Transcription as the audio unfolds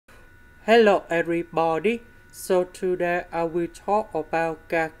Hello everybody, so today I will talk about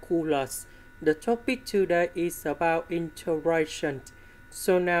calculus. The topic today is about integration.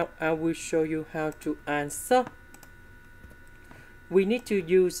 So now I will show you how to answer. We need to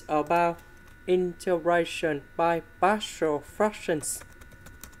use about integration by partial fractions.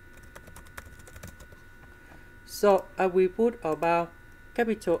 So I will put about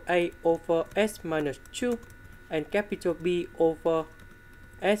capital A over s minus 2 and capital B over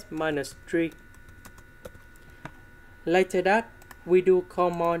s minus 3. Later that, we do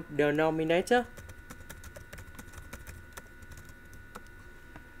common denominator.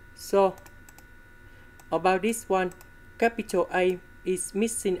 So, about this one, capital A is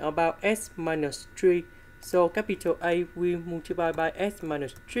missing about s minus 3. So, capital A will multiply by s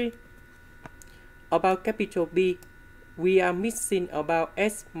minus 3. About capital B, we are missing about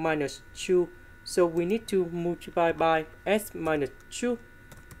s minus 2. So, we need to multiply by s minus 2.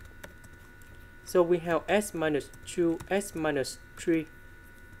 So we have s minus 2, s minus 3.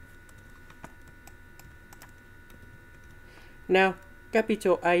 Now,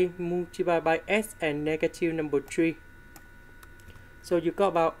 capital A multiplied by s and negative number 3. So you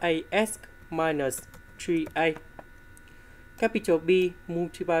got about as minus 3a. Capital B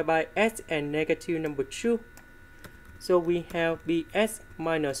multiplied by s and negative number 2. So we have bs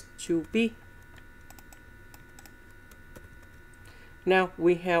minus 2b. Now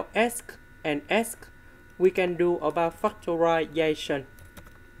we have s and s, we can do about factorization.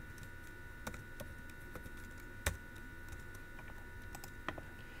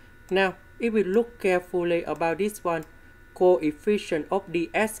 Now, if we look carefully about this one, coefficient of the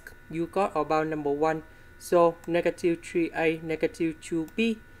s, you got about number 1. So, negative 3a, negative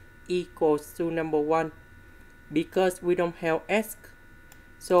 2b equals to number 1. Because we don't have s,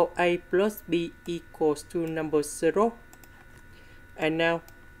 so a plus b equals to number 0. And now,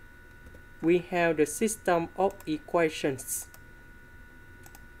 we have the system of equations.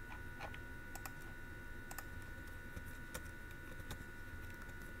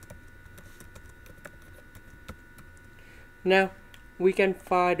 Now, we can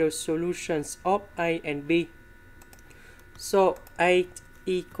find the solutions of A and B. So, A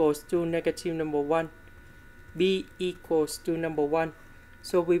equals to negative number 1. B equals to number 1.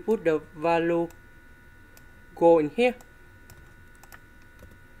 So, we put the value go in here.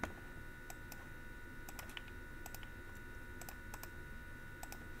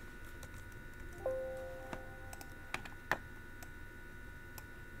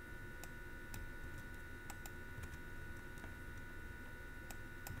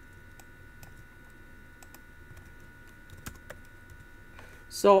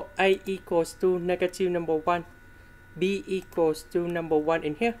 So A equals to negative number 1, B equals to number 1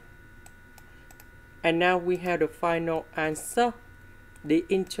 in here. And now we have the final answer. The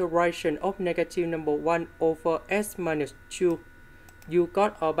integration of negative number 1 over s minus 2. You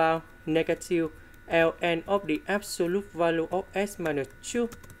got about negative ln of the absolute value of s minus 2.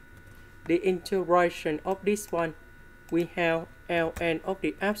 The integration of this one, we have ln of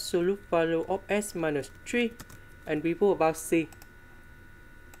the absolute value of s minus 3. And we put about c.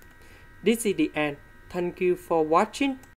 This is the end. Thank you for watching.